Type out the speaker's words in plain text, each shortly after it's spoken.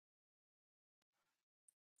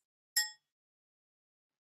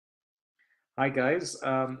Hi, guys.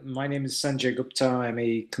 My name is Sanjay Gupta. I'm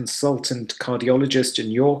a consultant cardiologist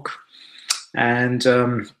in York, and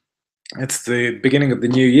it's the beginning of the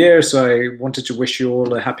new year, so I wanted to wish you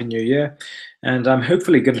all a happy new year. And I'm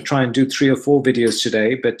hopefully going to try and do 3 or 4 videos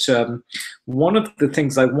today. But one of the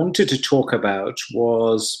things I wanted to talk about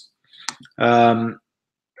was um,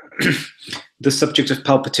 the subject of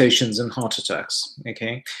palpitations and heart attacks.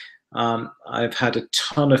 Okay. I've had a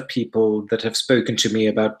ton of people that have spoken to me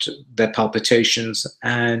about their palpitations,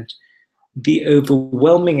 and the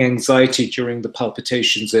overwhelming anxiety during the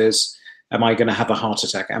palpitations is, am I going to have a heart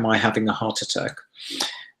attack? Am I having a heart attack?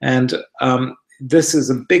 And this is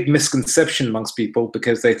a big misconception amongst people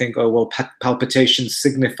because they think, oh, well, palpitations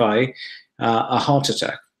signify a heart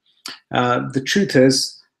attack. The truth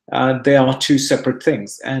is, they are two separate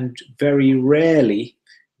things, and very rarely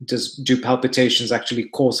do palpitations actually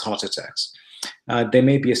cause heart attacks. They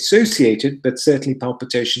may be associated, but certainly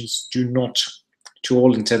palpitations do not, to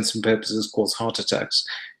all intents and purposes, cause heart attacks.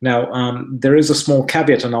 Now, there is a small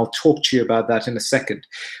caveat, and I'll talk to you about that in a second.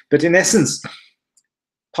 But in essence,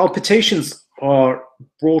 palpitations are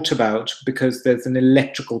brought about because there's an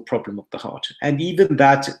electrical problem of the heart. And even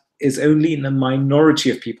that is only in a minority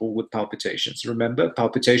of people with palpitations. Remember,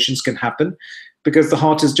 palpitations can happen because the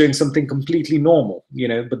heart is doing something completely normal,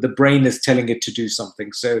 but the brain is telling it to do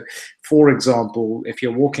something. So, for example, if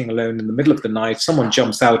you're walking alone in the middle of the night, someone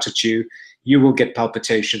jumps out at you, you will get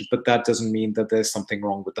palpitations, but that doesn't mean that there's something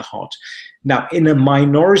wrong with the heart. Now, in a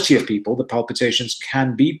minority of people, the palpitations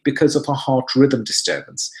can be because of a heart rhythm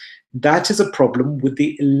disturbance. That is a problem with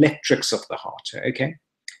the electrics of the heart, okay?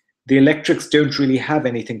 The electrics don't really have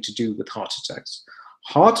anything to do with heart attacks.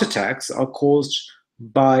 Heart attacks are caused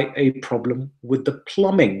by a problem with the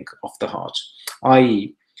plumbing of the heart,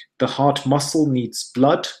 i.e., the heart muscle needs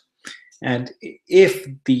blood, and if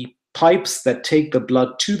the pipes that take the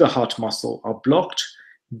blood to the heart muscle are blocked,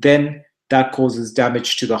 then that causes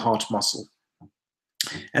damage to the heart muscle.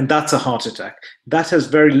 And that's a heart attack. That has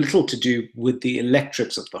very little to do with the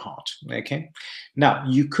electrics of the heart, okay? Now,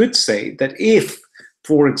 you could say that if,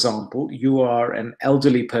 for example, you are an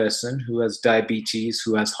elderly person who has diabetes,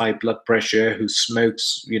 who has high blood pressure, who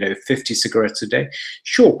smokes, 50 cigarettes a day,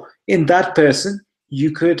 sure, in that person, you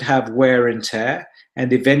could have wear and tear,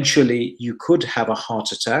 and eventually you could have a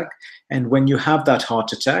heart attack. And when you have that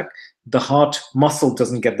heart attack, the heart muscle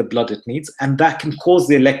doesn't get the blood it needs, and that can cause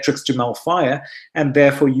the electrics to malfire, and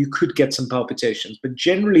therefore you could get some palpitations. But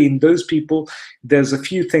generally in those people, there's a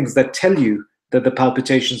few things that tell you that the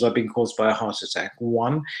palpitations are being caused by a heart attack.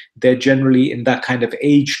 One, they're generally in that kind of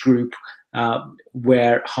age group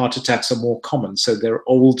where heart attacks are more common. So they're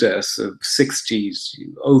older, so 60s,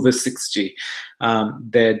 over 60.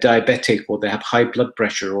 They're diabetic, or they have high blood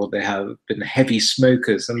pressure, or they have been heavy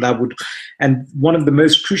smokers. And one of the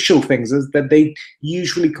most crucial things is that they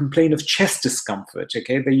usually complain of chest discomfort,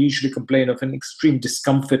 okay? They usually complain of an extreme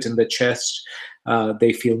discomfort in the chest.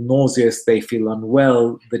 They feel nauseous, they feel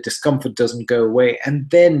unwell, the discomfort doesn't go away. And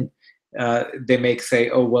then they may say,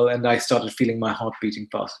 oh, well, and I started feeling my heart beating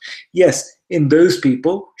fast. Yes, in those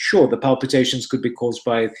people, sure, the palpitations could be caused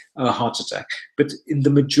by a heart attack. But in the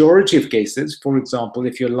majority of cases, for example,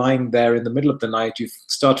 if you're lying there in the middle of the night, you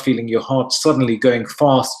start feeling your heart suddenly going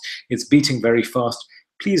fast, it's beating very fast,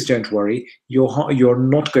 please don't worry. You're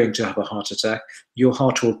not going to have a heart attack. Your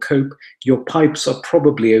heart will cope. Your pipes are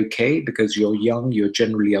probably okay because you're young. You're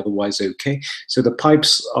generally otherwise okay. So the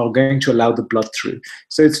pipes are going to allow the blood through.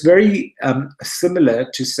 So it's very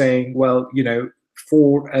similar to saying, well,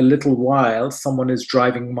 for a little while, someone is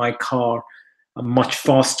driving my car much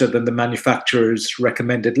faster than the manufacturer's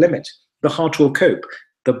recommended limit. The heart will cope.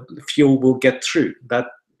 The fuel will get through. That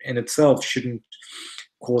in itself shouldn't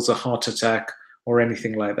cause a heart attack or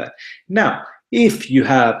anything like that. Now, if you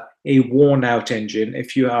have a worn out engine,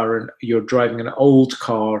 if you're driving an old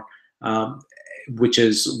car, which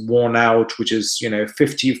is worn out, which is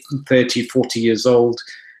 50, 30, 40 years old,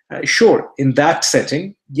 sure, in that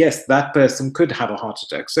setting, yes, that person could have a heart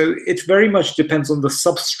attack. So it very much depends on the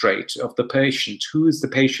substrate of the patient. Who is the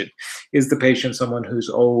patient? Is the patient someone who's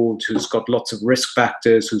old, who's got lots of risk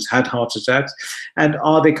factors, who's had heart attacks? And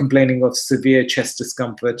are they complaining of severe chest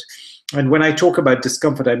discomfort? And when I talk about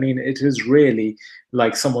discomfort, I mean it is really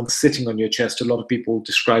like someone sitting on your chest. A lot of people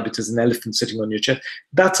describe it as an elephant sitting on your chest.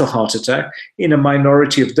 That's a heart attack. In a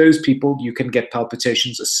minority of those people, you can get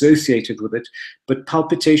palpitations associated with it. But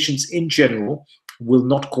palpitations in general will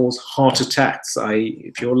not cause heart attacks.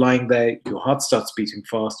 If you're lying there, your heart starts beating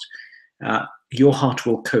fast, your heart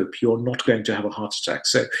will cope. You're not going to have a heart attack.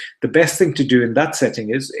 So the best thing to do in that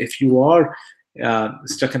setting is, if you are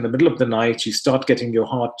stuck in the middle of the night, you start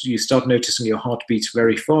noticing your heart beats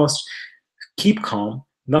very fast, Keep calm.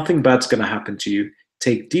 Nothing bad's going to happen to you.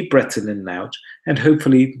 Take deep breaths in and out, and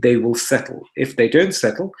hopefully they will settle. If they don't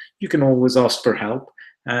settle, you can always ask for help,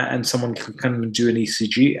 and someone can come and do an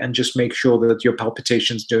ECG and just make sure that your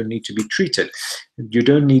palpitations don't need to be treated. You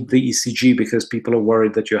don't need the ECG because people are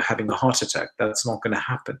worried that you're having a heart attack. That's not going to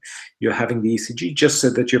happen. You're having the ECG just so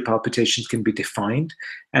that your palpitations can be defined,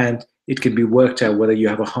 and it can be worked out whether you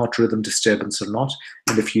have a heart rhythm disturbance or not.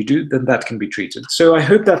 And if you do, then that can be treated. So I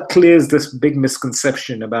hope that clears this big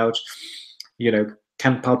misconception about,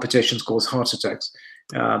 can palpitations cause heart attacks?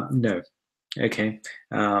 No. Okay.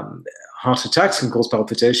 Heart attacks can cause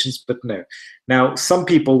palpitations, but no. Now, some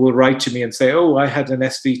people will write to me and say, oh, I had an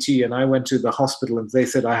SVT and I went to the hospital and they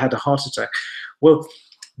said I had a heart attack. Well,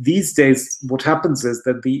 these days, what happens is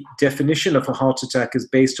that the definition of a heart attack is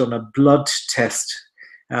based on a blood test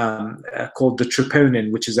called the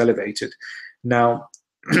troponin, which is elevated. Now,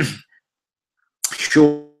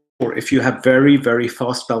 sure, if you have very, very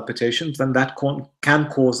fast palpitations, then that can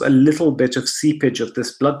cause a little bit of seepage of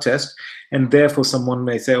this blood test, and therefore someone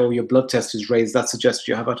may say, oh, your blood test is raised, that suggests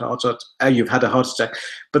you've had a heart attack.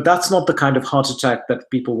 But that's not the kind of heart attack that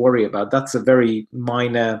people worry about. That's a very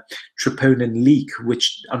minor troponin leak,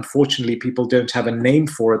 which unfortunately people don't have a name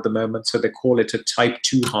for at the moment, so they call it a type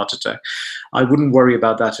 2 heart attack. I wouldn't worry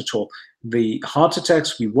about that at all. The heart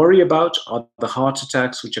attacks we worry about are the heart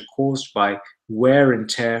attacks which are caused by wear and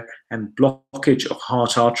tear and blockage of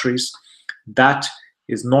heart arteries. That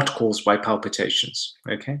is not caused by palpitations.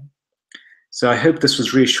 Okay, so I hope this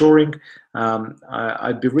was reassuring.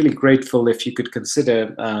 I'd be really grateful if you could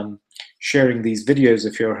consider sharing these videos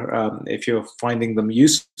if you're finding them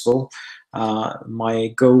useful. My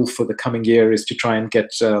goal for the coming year is to try and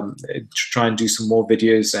do some more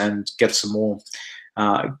videos and get some more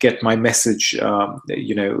get my message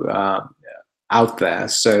out there.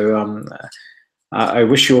 So I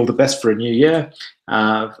wish you all the best for a new year.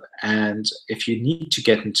 And if you need to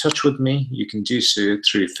get in touch with me, you can do so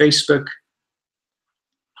through Facebook,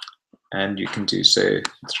 and you can do so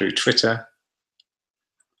through Twitter.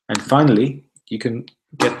 And finally, you can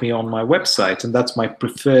get me on my website, and that's my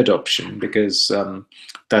preferred option because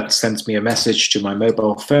that sends me a message to my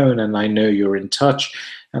mobile phone and I know you're in touch,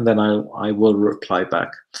 and then I will reply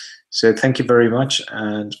back. So thank you very much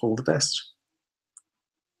and all the best.